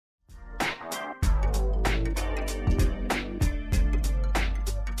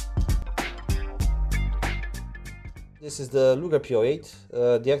This is the Luger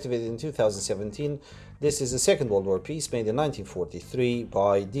PO8, deactivated in 2017. This is a Second World War piece made in 1943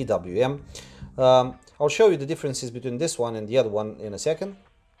 by DWM. I'll show you the differences between this one and the other one in a second.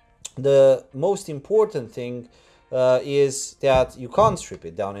 The most important thing is that you can't strip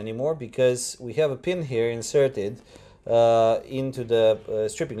it down anymore because we have a pin here inserted into the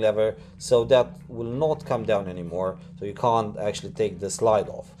stripping lever, so that will not come down anymore, so you can't actually take the slide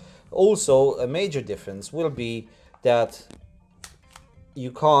off. Also, a major difference will be that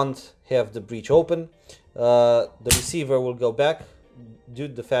you can't have the breech open. The receiver will go back due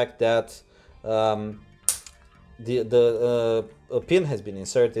to the fact that a pin has been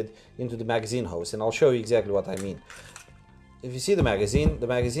inserted into the magazine hose, and I'll show you exactly what I mean. If you see the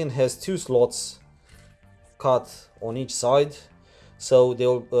magazine has two slots cut on each side, so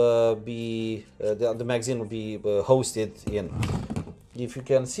they'll be the magazine will be hosted in. If you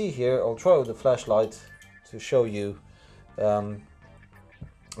can see here, I'll try with the flashlight to show you. I don't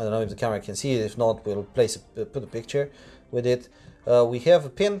know if the camera can see it. If not, we'll put a picture with it. We have a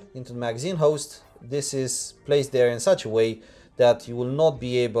pin into the magazine host. This is placed there in such a way that you will not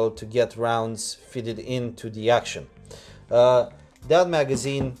be able to get rounds fitted into the action. That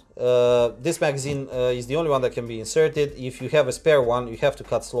magazine, this magazine is the only one that can be inserted. If you have a spare one, you have to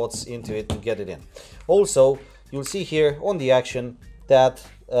cut slots into it to get it in. Also, you'll see here on the action that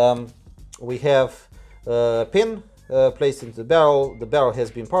we have a pin placed into the barrel. The barrel has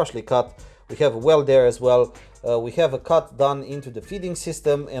been partially cut. We have a weld there as well. We have a cut done into the feeding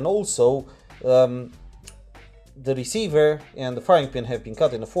system, and also the receiver and the firing pin have been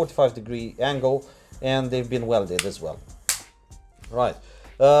cut in a 45-degree angle, and they've been welded as well. Right.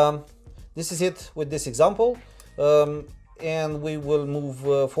 This is it with this example, and we will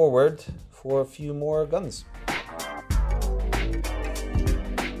move forward for a few more guns.